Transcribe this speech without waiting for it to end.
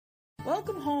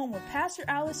Welcome Home with Pastor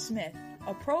Alice Smith,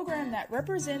 a program that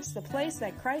represents the place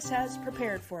that Christ has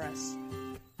prepared for us.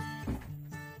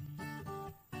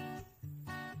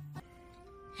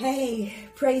 Hey,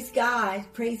 praise God,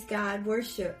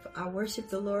 worship. I worship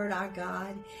the Lord our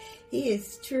God. He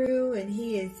is true and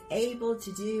He is able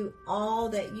to do all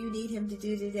that you need Him to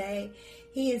do today.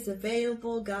 He is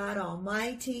available, God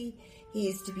Almighty. He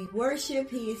is to be worshiped.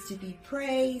 He is to be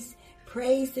praised.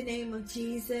 Praise the name of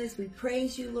Jesus. We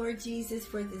praise you, Lord Jesus,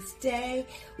 for this day.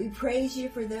 We praise you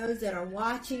for those that are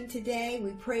watching today.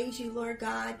 We praise you, Lord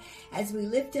God, as we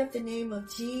lift up the name of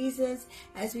Jesus,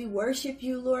 as we worship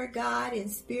you, Lord God, in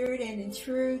spirit and in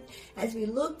truth, as we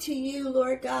look to you,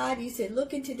 Lord God. You said,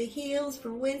 look into the hills,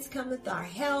 from whence cometh our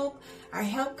help. Our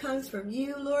help comes from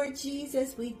you, Lord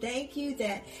Jesus. We thank you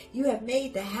that you have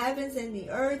made the heavens and the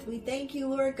earth. We thank you,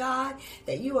 Lord God,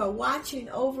 that you are watching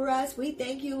over us. We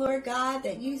thank you, Lord God,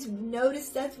 that you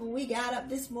noticed us when we got up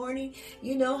this morning.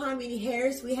 You know how many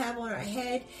hairs we have on our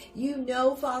head. You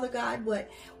know, Father God,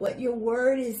 what your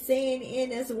word is saying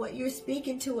in us and what you're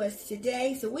speaking to us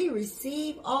today. So we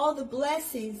receive all the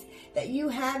blessings that you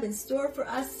have in store for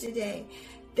us today.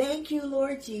 Thank you,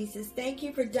 Lord Jesus. Thank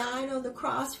you for dying on the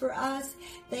cross for us.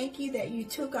 Thank you that you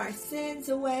took our sins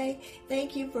away.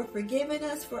 Thank you for forgiving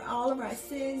us for all of our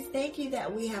sins. Thank you that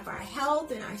we have our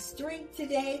health and our strength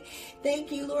today.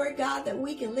 Thank you, Lord God, that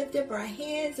we can lift up our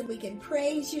hands and we can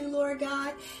praise you, Lord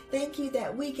God. Thank you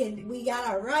that we got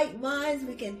our right minds.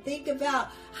 We can think about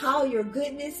how your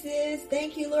goodness is.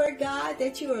 Thank you, Lord God,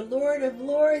 that you are Lord of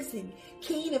lords and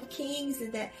King of kings,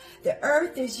 and that the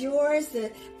earth is yours,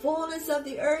 the fullness of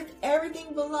the earth,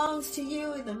 everything belongs to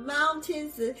you. In the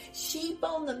mountains, the sheep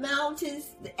on the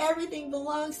mountains, everything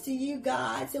belongs to you,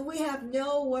 God. So we have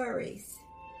no worries.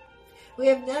 We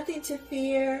have nothing to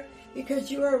fear because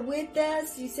you are with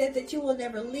us. You said that you will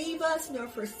never leave us nor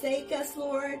forsake us,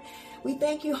 Lord. We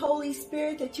thank you, Holy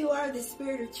Spirit, that you are the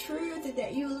Spirit of truth and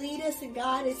that you lead us and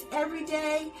guide us every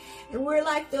day. And we're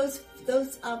like those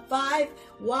 5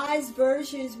 wise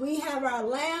virgins. We have our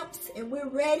lamps and we're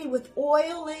ready with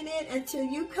oil in it until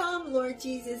you come, Lord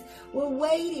Jesus. We're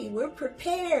waiting. We're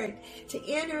prepared to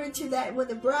enter into that. When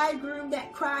the bridegroom,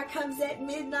 that cry comes at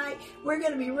midnight, we're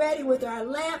going to be ready with our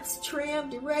lamps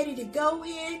trimmed and ready to go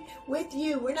in with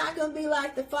you. We're not going to be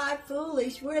like the 5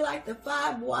 foolish. We're like the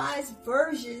 5 wise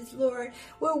virgins, Lord.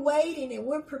 We're waiting and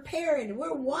we're preparing and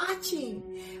we're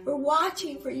watching. We're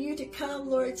watching for you to come,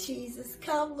 Lord Jesus.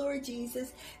 Come, Lord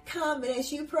Jesus. Come. And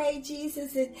as you prayed,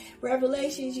 Jesus, in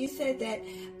Revelations, you said that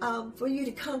for you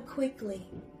to come quickly.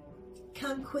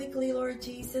 Come quickly, Lord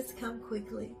Jesus. Come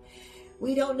quickly.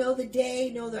 We don't know the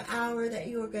day nor the hour that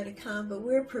you are going to come, but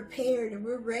we're prepared and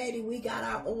we're ready. We got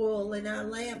our oil and our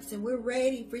lamps and we're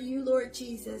ready for you, Lord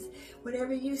Jesus.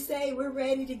 Whenever you say, we're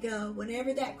ready to go.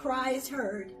 Whenever that cry is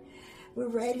heard, we're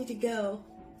ready to go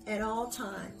at all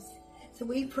times. So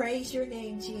we praise your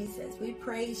name, Jesus. We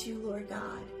praise you, Lord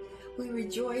God. We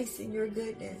rejoice in your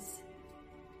goodness.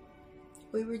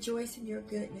 We rejoice in your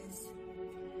goodness.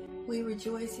 We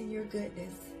rejoice in your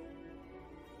goodness.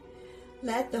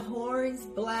 Let the horns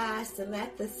blast and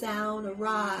let the sound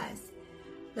arise.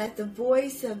 Let the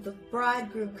voice of the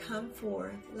bridegroom come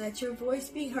forth. Let your voice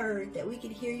be heard, that we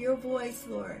can hear your voice,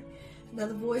 Lord.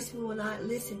 Another voice we will not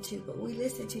listen to, but we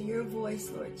listen to your voice,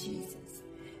 Lord Jesus.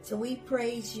 So we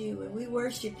praise you and we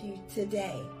worship you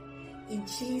today. In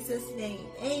Jesus' name,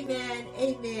 amen,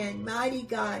 amen. Mighty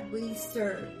God we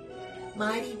serve.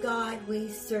 Mighty God we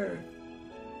serve.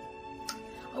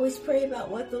 Always pray about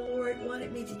what the Lord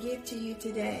wanted me to give to you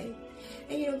today.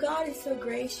 And God is so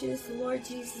gracious. The Lord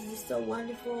Jesus is so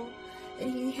wonderful. And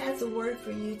He has a word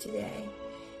for you today.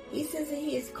 He says that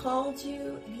He has called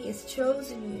you and He has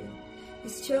chosen you.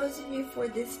 He's chosen you for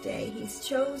this day. He's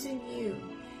chosen you.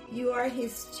 You are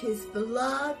His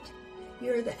beloved.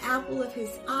 You are the apple of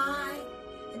His eye,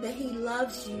 and that He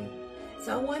loves you.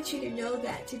 So I want you to know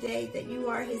that today, that you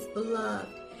are His beloved,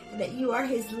 and that you are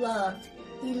His loved.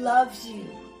 He loves you,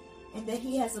 and that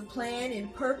He has a plan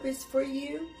and purpose for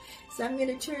you. So I'm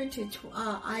going to turn to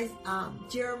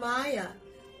Jeremiah.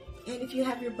 And if you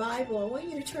have your Bible, I want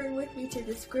you to turn with me to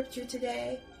the scripture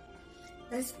today.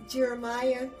 That's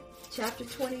Jeremiah chapter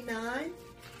 29.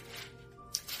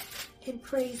 And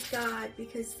praise God,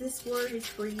 because this word is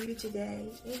for you today.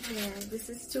 Amen. This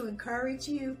is to encourage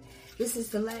you. This is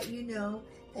to let you know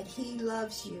that He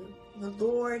loves you. The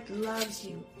Lord loves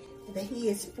you. And that He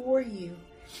is for you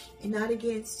and not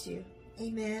against you.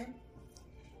 Amen.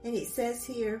 And it says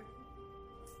here,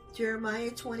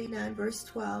 Jeremiah 29 verse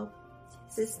 12,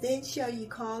 says, Then shall you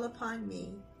call upon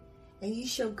me, and you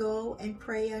shall go and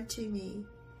pray unto me,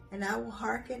 and I will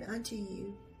hearken unto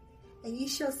you. And you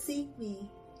shall seek me,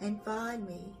 and find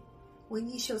me, when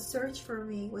ye shall search for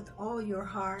me with all your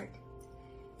heart.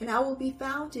 And I will be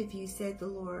found of you, said the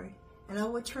Lord, and I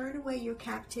will turn away your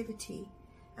captivity.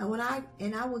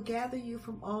 And I will gather you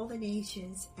from all the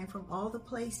nations and from all the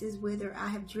places whither I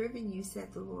have driven you,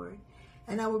 said the Lord.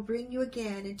 And I will bring you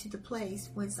again into the place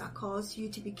whence I caused you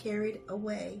to be carried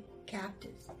away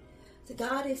captives. So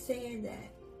God is saying that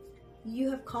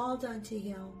you have called unto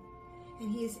him,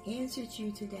 and he has answered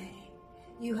you today.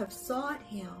 You have sought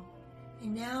him,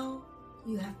 and now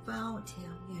you have found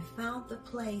him. You have found the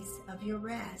place of your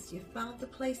rest. You have found the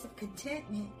place of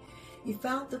contentment. You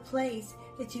found the place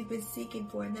that you've been seeking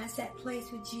for, and that's that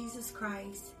place with Jesus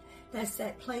Christ. That's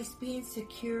that place being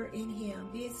secure in him,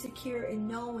 being secure in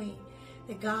knowing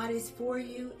that God is for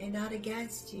you and not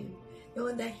against you,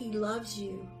 knowing that he loves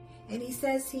you. And he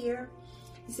says here,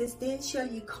 he says, then shall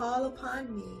you call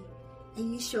upon me,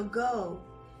 and you shall go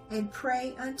and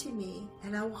pray unto me,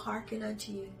 and I will hearken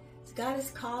unto you. So God is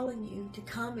calling you to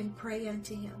come and pray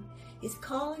unto him. He's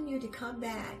calling you to come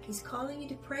back. He's calling you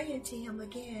to pray unto him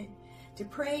again, to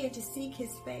pray and to seek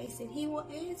his face, and he will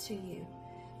answer you.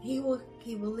 He will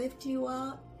lift you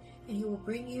up, and he will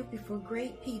bring you before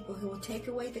great people. He will take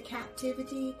away the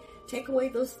captivity, take away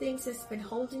those things that's been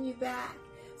holding you back,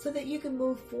 so that you can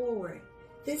move forward.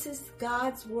 This is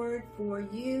God's word for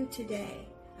you today.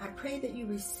 I pray that you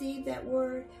receive that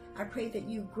word. I pray that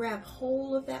you grab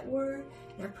hold of that word,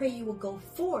 and I pray you will go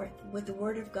forth with the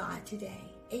word of God today.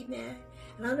 Amen.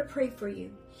 And I'm going to pray for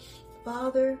you.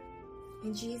 Father,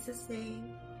 in Jesus'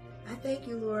 name, I thank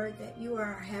you, Lord, that you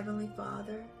are our Heavenly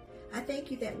Father. I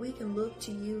thank you that we can look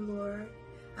to you, Lord.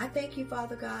 I thank you,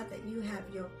 Father God, that you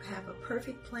have a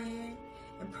perfect plan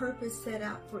and purpose set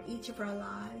out for each of our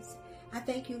lives. I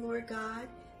thank you, Lord God,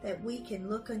 that we can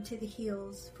look unto the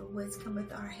hills for whence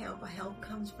cometh our help. Our help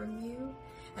comes from you.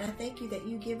 And I thank you that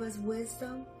you give us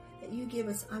wisdom, that you give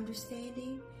us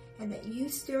understanding, and that you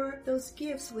stir up those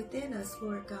gifts within us,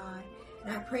 Lord God.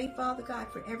 And I pray, Father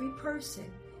God, for every person,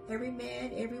 every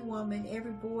man, every woman,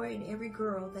 every boy, and every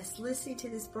girl that's listening to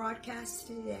this broadcast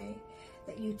today,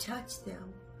 that you touch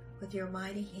them with your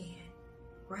mighty hand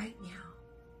right now.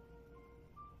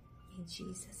 In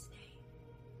Jesus' name.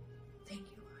 Thank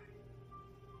you, Lord.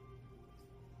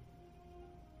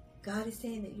 God is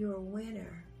saying that you're a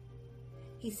winner.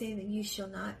 He's saying that you shall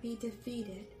not be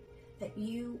defeated, that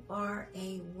you are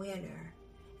a winner.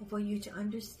 And for you to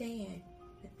understand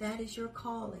that is your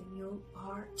calling. You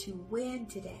are to win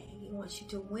today. He wants you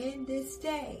to win this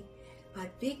day by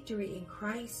victory in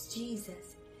Christ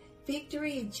Jesus.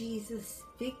 Victory in Jesus.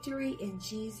 Victory in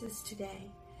Jesus today.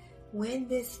 Win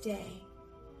this day.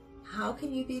 How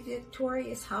can you be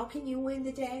victorious? How can you win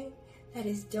the day? That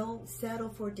is, don't settle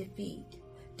for defeat.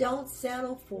 Don't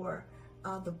settle for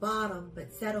the bottom,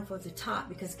 but settle for the top,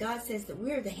 because God says that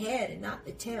we're the head and not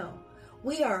the tail.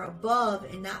 We are above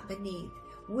and not beneath.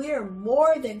 We're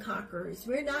more than conquerors.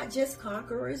 We're not just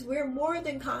conquerors. We're more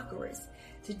than conquerors.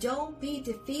 So don't be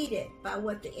defeated by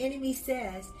what the enemy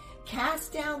says.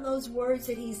 Cast down those words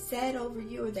that he's said over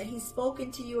you, or that he's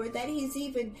spoken to you, or that he's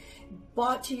even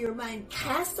brought to your mind.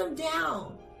 Cast them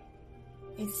down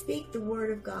and speak the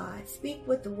word of God. Speak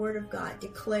what the word of God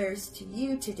declares to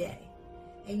you today.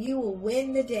 And you will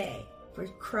win the day for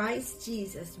Christ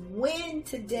Jesus. Win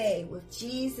today with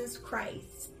Jesus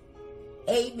Christ.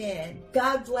 Amen.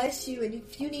 God bless you. And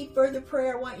if you need further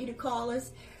prayer, I want you to call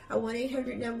us. Our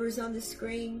 1-800 number is on the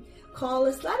screen. Call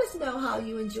us. Let us know how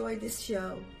you enjoyed this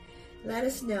show. Let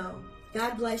us know.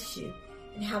 God bless you.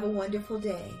 And have a wonderful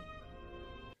day.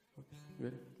 Okay. You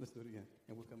ready? Let's do it again.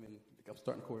 And we'll come in. I'm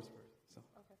starting chorus first. So. Okay.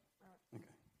 All right. Okay.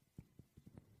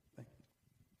 Thank you.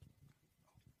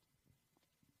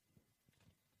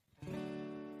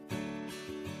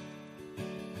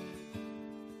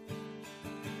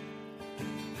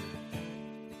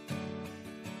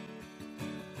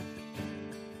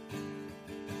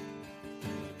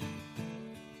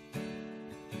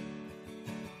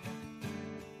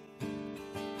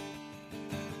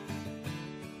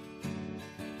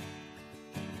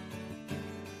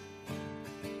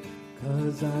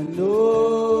 'Cause I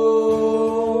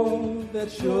know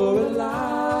that you're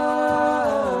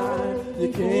alive. You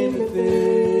came to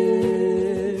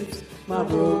fix my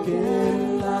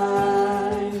broken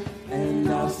life, and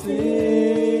I'll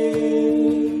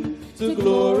sing to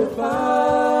glorify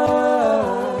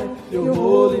your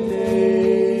holy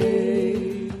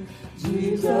name,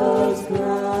 Jesus Christ.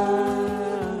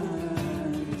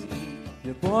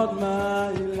 You bought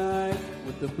my life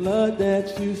with the blood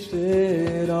that you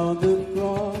shed on the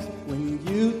cross when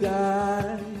you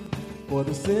died for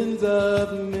the sins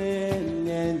of men,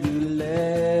 and you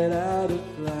let out a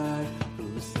cry,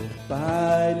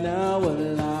 crucified, now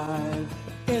alive.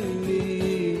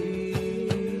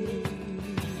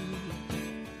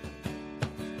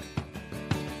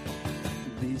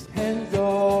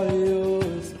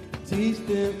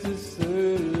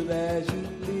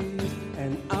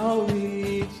 I'll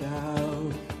reach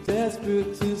out,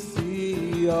 desperate to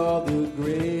see all the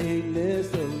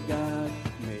greatness of God.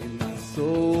 May my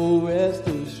soul rest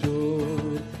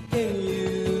assured in you.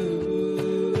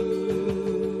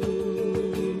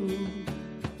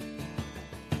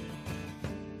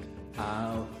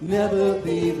 I'll never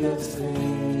be the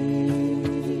same.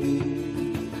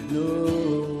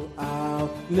 No,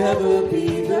 I'll never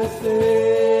be the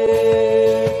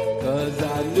same. 'Cause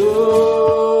I know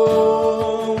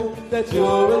that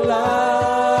you're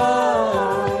alive.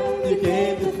 You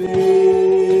came to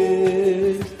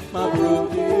fix my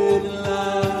broken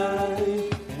life,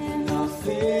 and I'll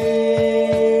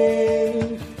sing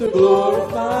to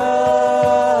glorify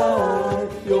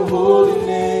your holy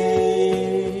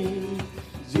name,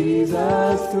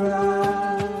 Jesus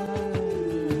Christ.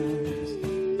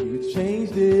 You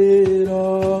changed it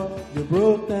all. You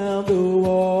broke down the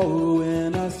wall when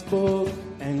I spoke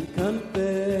and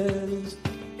confessed.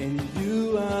 In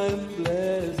you I'm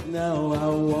blessed. Now I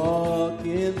walk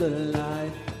in the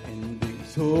light and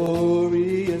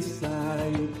victorious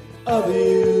sight of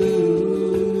you.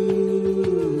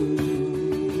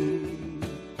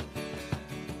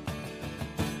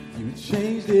 You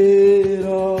changed it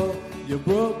all. You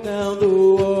broke down the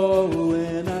wall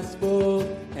when I spoke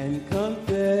and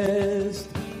confessed.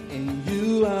 In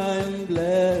you I'm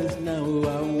blessed. Now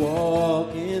I walk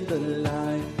in the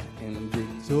light and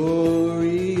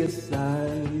victorious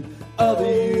sight of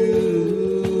you.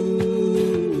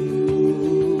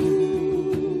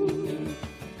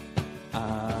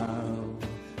 I'll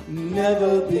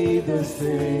never be the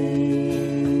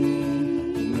same.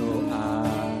 No,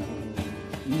 I'll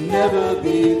never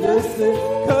be the same.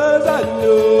 'Cause I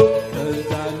know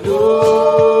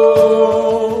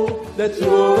that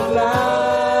you're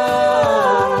alive.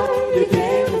 You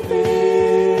came to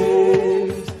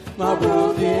fix my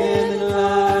broken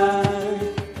life,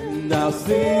 and I'll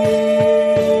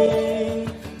sing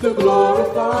to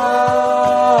glorify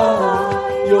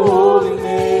your holy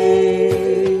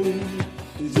name,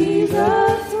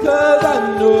 Jesus. 'Cause I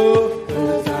know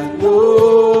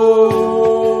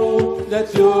that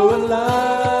you're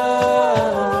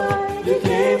alive. You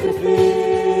came to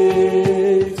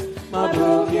fix my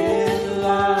broken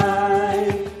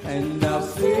life, and I'll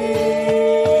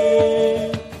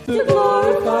sing to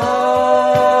glorify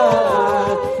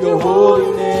your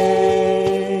holy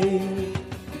name,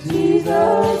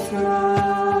 Jesus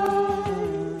Christ.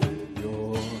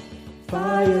 Your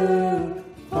fire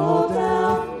fall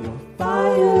down, your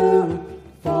fire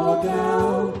fall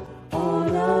down on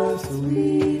us, we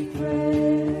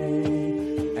pray,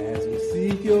 as we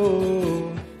seek your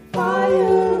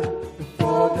fire to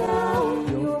fall down,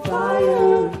 your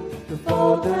fire to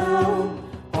fall down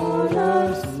on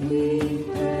us, we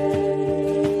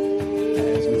pray,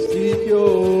 as we seek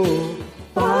your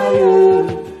fire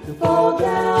to fall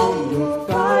down, your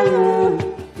fire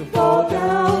to fall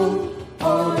down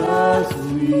on us,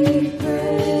 we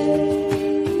pray,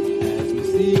 as we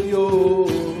seek your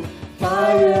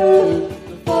fire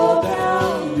to fall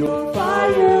down, your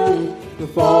fire to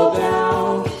fall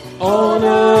down on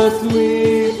us, we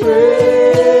pray.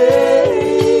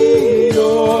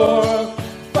 Your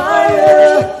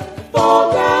fire fall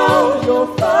down, your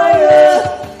fire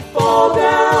fall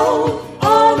down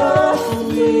on us,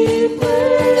 we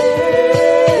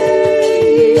pray.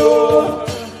 Your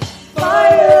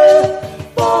fire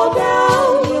fall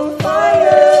down, your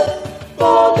fire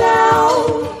fall down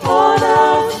on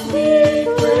us, we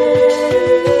pray.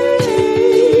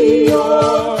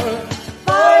 Your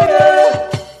fire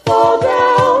fall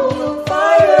down, your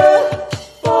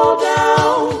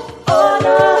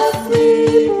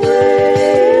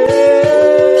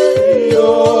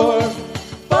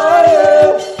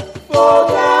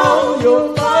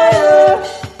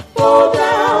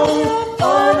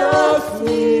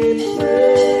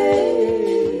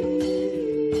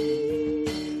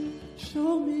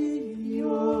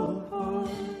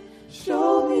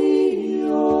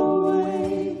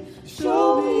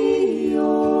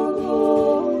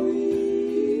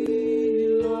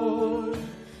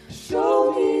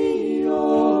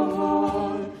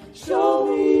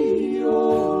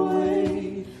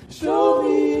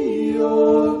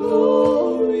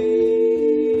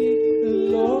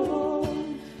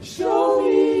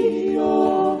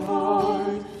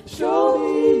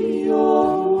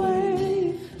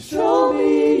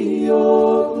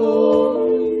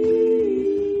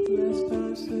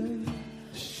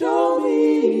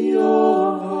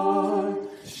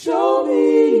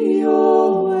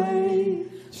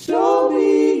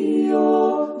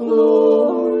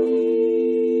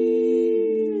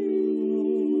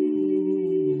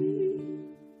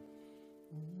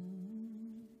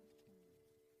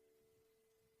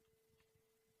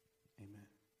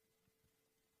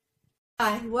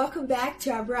Hi, welcome back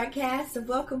to our broadcast of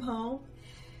Welcome Home.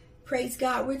 Praise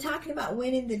God. We're talking about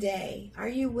winning the day. Are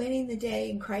you winning the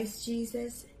day in Christ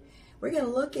Jesus? We're going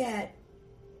to look at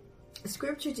a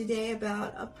scripture today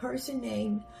about a person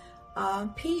named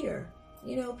Peter.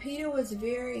 You know, Peter was a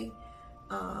very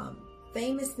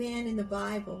famous man in the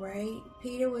Bible, right?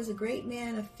 Peter was a great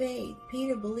man of faith.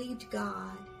 Peter believed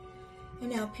God. And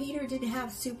now Peter didn't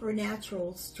have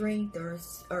supernatural strength or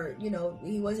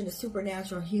he wasn't a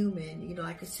supernatural human,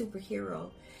 like a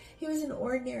superhero. He was an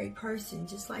ordinary person,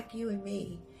 just like you and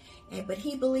me. But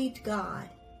he believed God.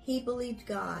 He believed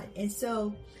God. And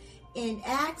so in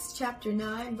Acts chapter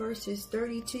 9, verses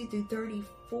 32 through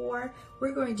 34,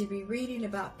 we're going to be reading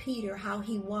about Peter, how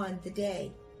he won the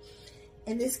day.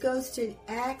 And this goes to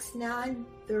Acts 9,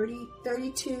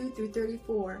 32 through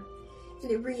 34. And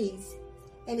it reads,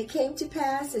 "And it came to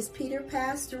pass, as Peter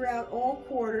passed throughout all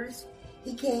quarters,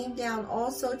 he came down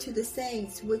also to the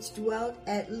saints which dwelt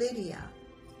at Lydia.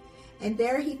 And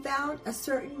there he found a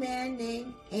certain man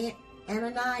named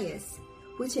Ananias,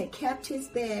 which had kept his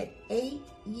bed 8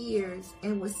 years,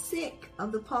 and was sick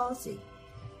of the palsy.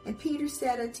 And Peter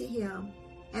said unto him,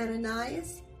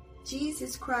 Ananias,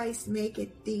 Jesus Christ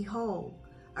maketh thee whole.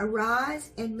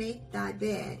 Arise and make thy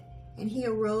bed. And he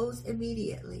arose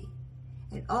immediately.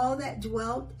 And all that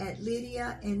dwelt at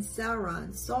Lydia and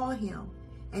Saron saw him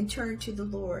and turned to the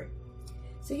Lord."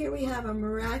 So here we have a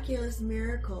miraculous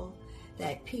miracle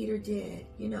that Peter did.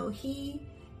 He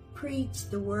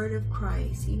preached the word of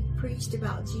Christ. He preached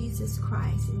about Jesus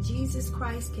Christ, and Jesus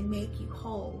Christ can make you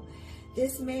whole.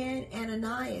 This man,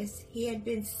 Ananias, he had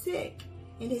been sick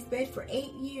in his bed for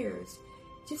 8 years.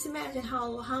 Just imagine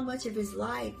how much of his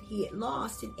life he had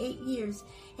lost in 8 years.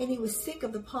 And he was sick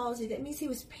of the palsy. That means he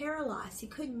was paralyzed. He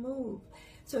couldn't move.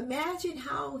 So imagine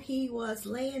how he was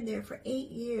laying there for 8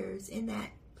 years in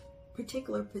that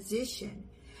particular position.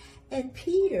 And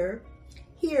Peter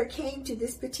here came to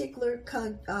this particular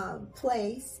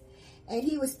place. And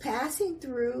he was passing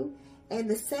through. And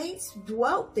the saints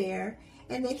dwelt there.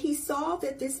 And then he saw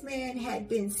that this man had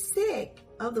been sick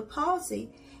of the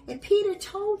palsy. And Peter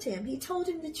told him the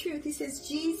truth. He says,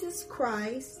 Jesus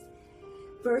Christ,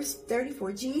 verse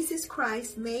 34, Jesus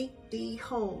Christ make thee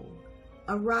whole.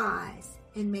 Arise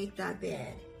and make thy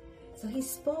bed. So he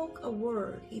spoke a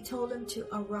word. He told him to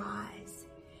arise.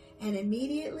 And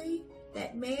immediately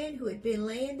that man who had been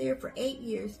laying there for 8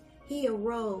 years, he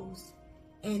arose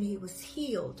and he was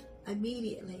healed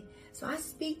immediately. So I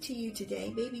speak to you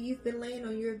today. Maybe you've been laying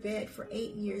on your bed for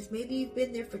 8 years. Maybe you've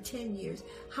been there for 10 years.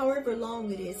 However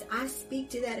long it is, I speak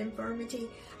to that infirmity.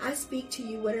 I speak to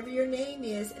you, whatever your name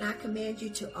is, and I command you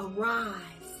to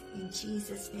arise in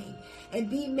Jesus' name and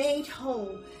be made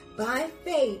whole by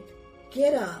faith.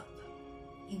 Get up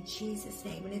in Jesus'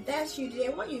 name. And if that's you today,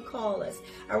 I want you to call us.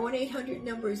 Our 1-800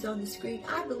 number is on the screen.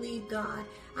 I believe God.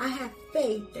 I have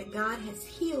faith that God has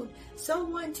healed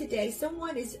someone today.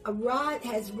 Someone has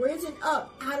risen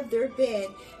up out of their bed,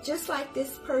 just like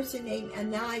this person named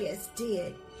Ananias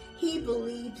did. He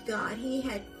believed God. He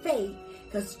had faith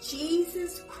because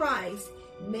Jesus Christ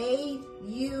made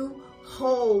you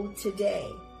whole today.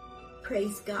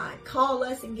 Praise God. Call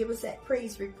us and give us that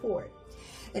praise report.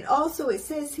 And also it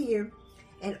says here,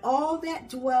 and all that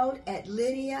dwelt at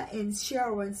Lydia and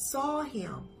Sharon saw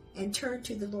him and turned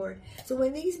to the Lord. So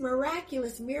when these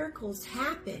miraculous miracles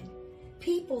happen,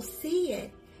 people see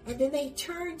it and then they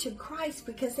turn to Christ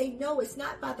because they know it's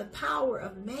not by the power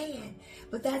of man,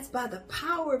 but that's by the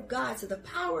power of God. So the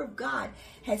power of God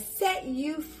has set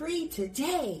you free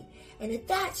today. And if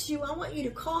that's you, I want you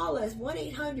to call us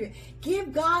 1-800.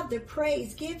 Give God the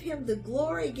praise. Give him the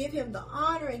glory. Give him the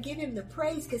honor and give him the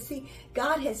praise. Because see,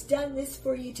 God has done this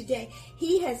for you today.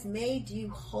 He has made you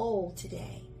whole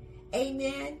today.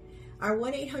 Amen. Our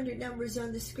 1-800 number is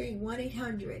on the screen.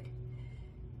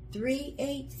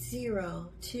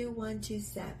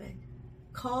 1-800-380-2127.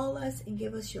 Call us and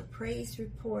give us your praise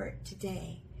report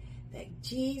today that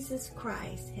Jesus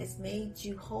Christ has made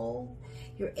you whole.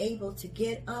 You're able to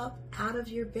get up out of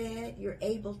your bed. You're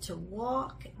able to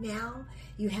walk now.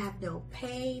 You have no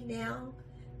pain now.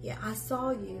 Yeah, I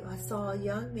saw you. I saw a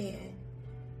young man.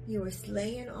 You were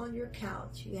laying on your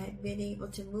couch. You hadn't been able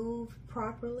to move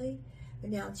properly. But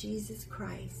now Jesus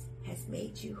Christ has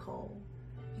made you whole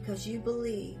because you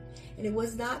believe. And it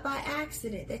was not by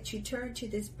accident that you turned to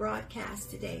this broadcast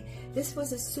today. This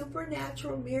was a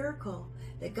supernatural miracle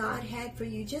that God had for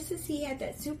you, just as he had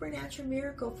that supernatural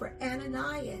miracle for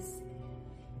Ananias.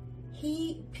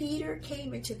 Peter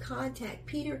came into contact.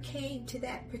 Peter came to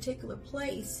that particular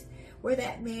place where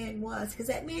that man was, because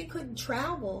that man couldn't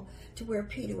travel to where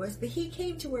Peter was, but he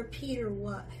came to where Peter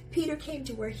was. Peter came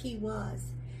to where he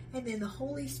was. And then the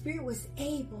Holy Spirit was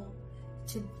able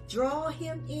to draw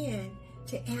him in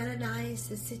to Ananias'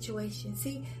 the situation.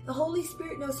 See, the Holy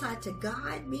Spirit knows how to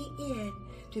guide me in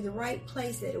to the right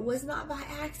place, that it was not by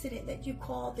accident that you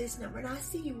called this number. And I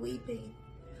see you weeping.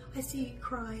 I see you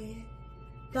crying.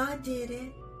 God did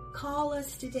it. Call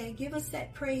us today. Give us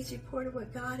that praise report of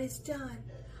what God has done.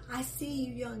 I see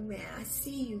you, young man. I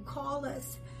see you. Call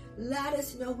us. Let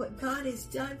us know what God has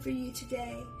done for you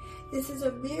today. This is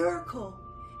a miracle.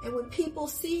 And when people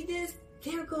see this,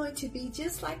 they're going to be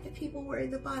just like the people were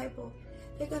in the Bible.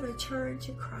 They're going to turn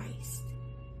to Christ.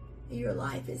 Your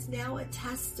life is now a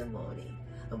testimony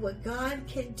of what God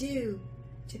can do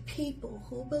to people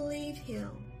who believe him.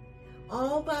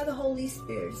 All by the Holy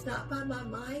Spirit. It's not by my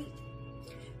might,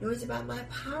 nor is it by my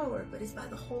power, but it's by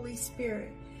the Holy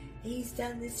Spirit. He's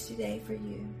done this today for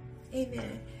you.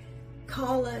 Amen.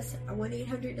 Call us. Our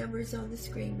 1-800 number is on the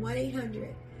screen.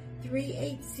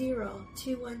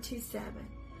 1-800-380-2127.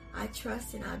 I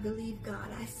trust and I believe God.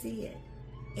 I see it.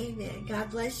 Amen.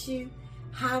 God bless you.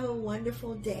 Have a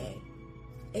wonderful day.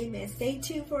 Amen. Stay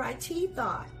tuned for our tea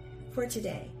thought for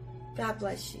today. God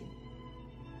bless you.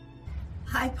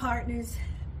 Hi, partners.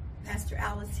 Pastor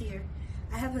Alice here.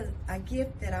 I have a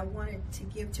gift that I wanted to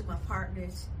give to my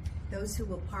partners, those who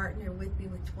will partner with me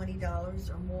with $20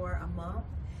 or more a month.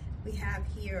 We have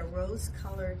here a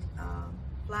rose-colored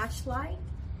flashlight.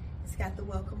 It's got the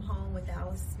Welcome Home with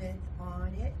Alice Smith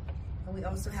on it. And we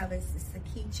also have a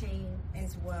keychain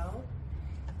as well.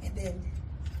 And then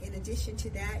in addition to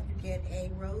that, you get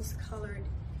a rose-colored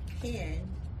pen.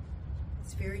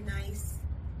 It's a very nice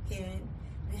pen.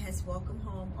 It has Welcome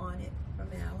Home on it from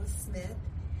Alice Smith.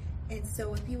 And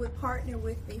so if you would partner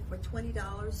with me for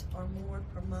 $20 or more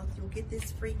per month, you'll get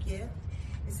this free gift.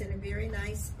 It's in a very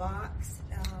nice box.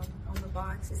 On the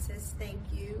box it says thank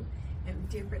you in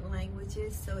different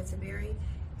languages. So it's a very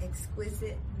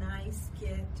exquisite, nice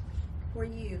gift for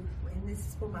you. And this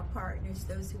is for my partners,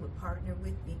 those who would partner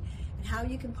with me. And how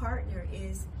you can partner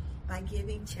is by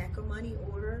giving check or money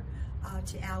order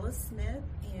to Alice Smith,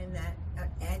 and that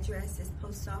address is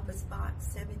Post Office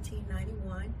Box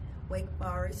 1791, Wake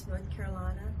Forest, North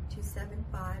Carolina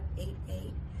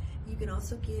 27588. You can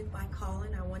also give by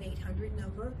calling our 1-800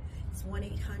 number. It's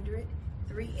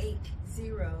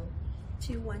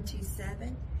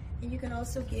 1-800-380-2127. And you can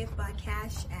also give by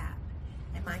Cash App.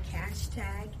 And my cash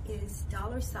tag is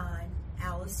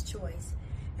 $Alice Choice.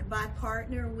 And by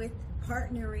partnering with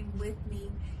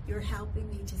me, you're helping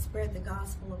me to spread the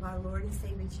gospel of our Lord and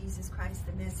Savior Jesus Christ,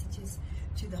 the messages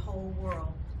to the whole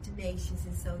world, to nations.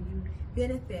 And so you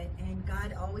benefit. And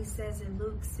God always says in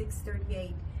Luke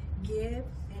 6:38, give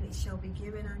and it shall be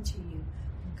given unto you.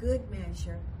 Good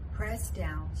measure, pressed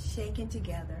down, shaken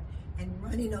together, and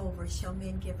running over shall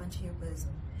men give unto your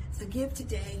bosom. So give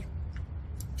today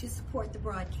to support the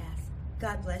broadcast.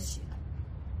 God bless you.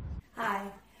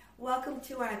 Hi, welcome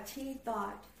to our tea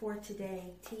thought for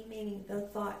today. Tea meaning the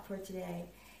thought for today.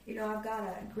 You know, I've got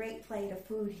a great plate of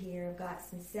food here. I've got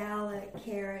some salad,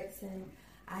 carrots, and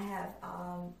I have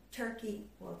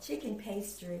chicken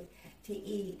pastry to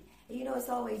eat. And you know, it's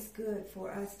always good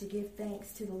for us to give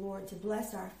thanks to the Lord, to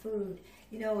bless our food.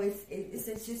 You know, it's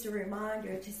just a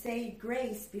reminder to say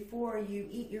grace before you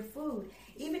eat your food.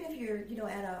 Even if you're,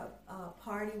 at a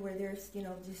party where there's,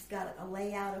 just got a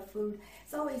layout of food,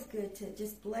 it's always good to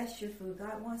just bless your food.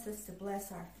 God wants us to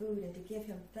bless our food and to give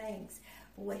him thanks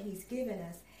for what he's given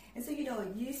us. And so,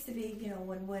 it used to be,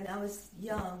 when I was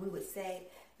young, we would say,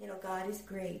 God is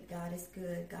great, God is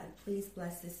good, God, please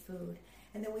bless this food.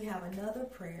 And then we have another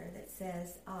prayer that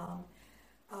says,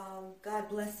 God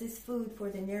bless this food for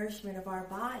the nourishment of our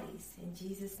bodies. In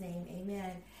Jesus' name,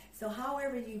 amen. So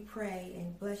however you pray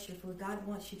and bless your food, God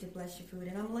wants you to bless your food.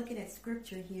 And I'm looking at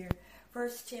scripture here, 1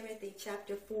 Timothy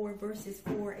chapter 4, verses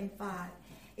 4 and 5.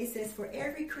 It says, for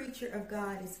every creature of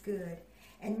God is good,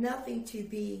 and nothing to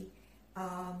be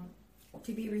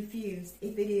refused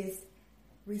if it is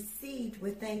received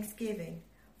with thanksgiving.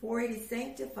 For it is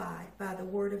sanctified by the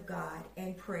word of God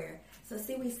and prayer. So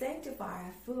see, we sanctify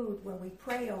our food when we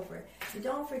pray over it. So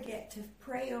don't forget to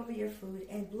pray over your food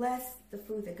and bless the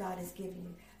food that God has given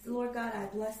you. So Lord God, I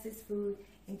bless this food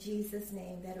in Jesus'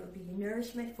 name, that it would be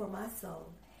nourishment for my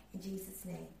soul. In Jesus'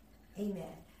 name,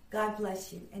 amen. God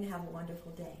bless you and have a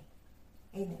wonderful day.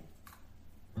 Amen.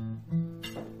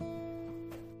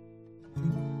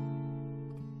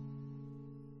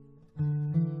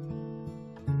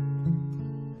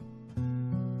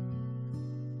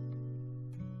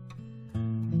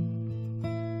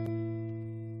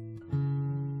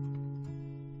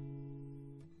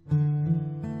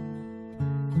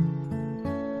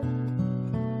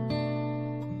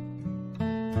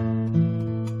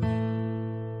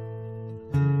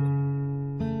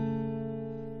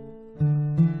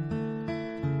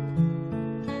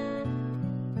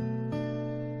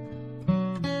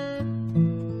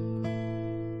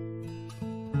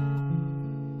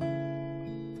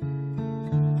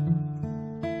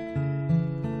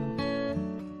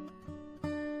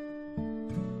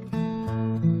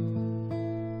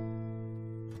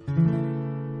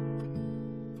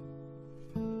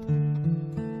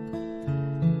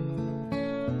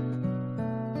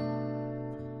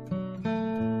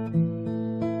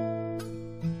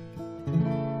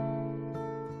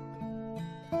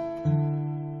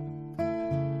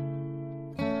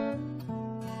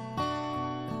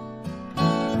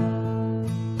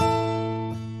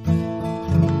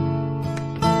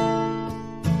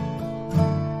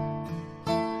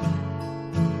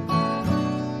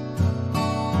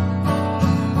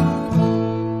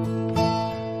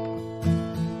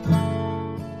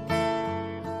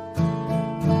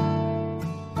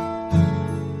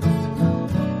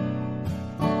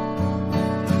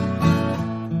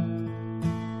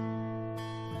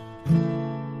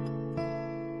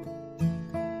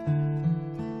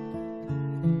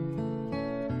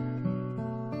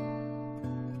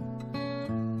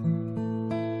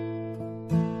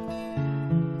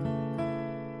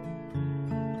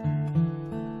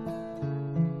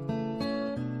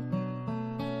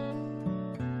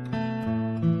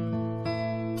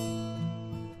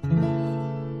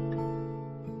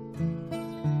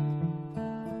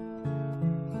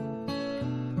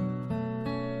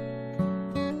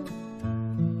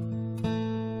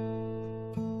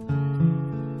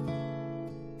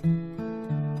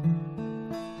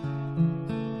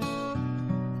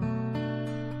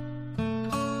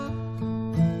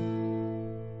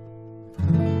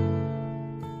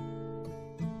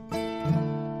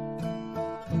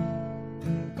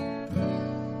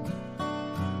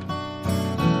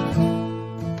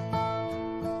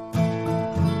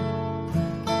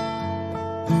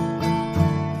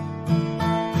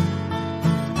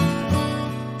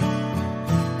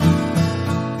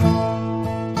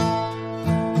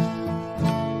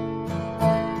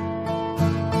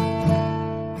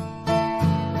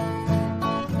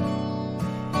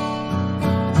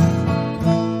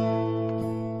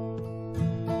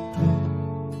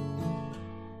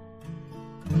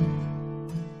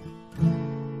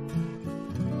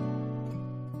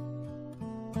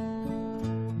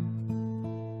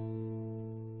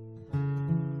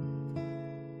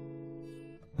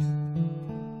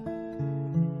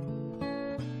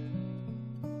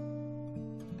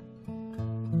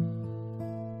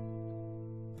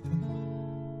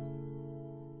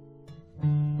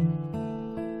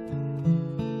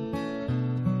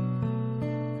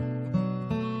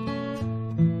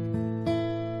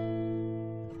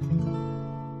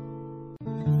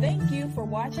 for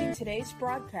watching today's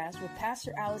broadcast with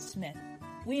Pastor Alice Smith.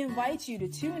 We invite you to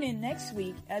tune in next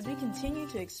week as we continue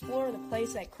to explore the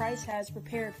place that Christ has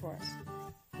prepared for us.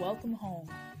 Welcome home.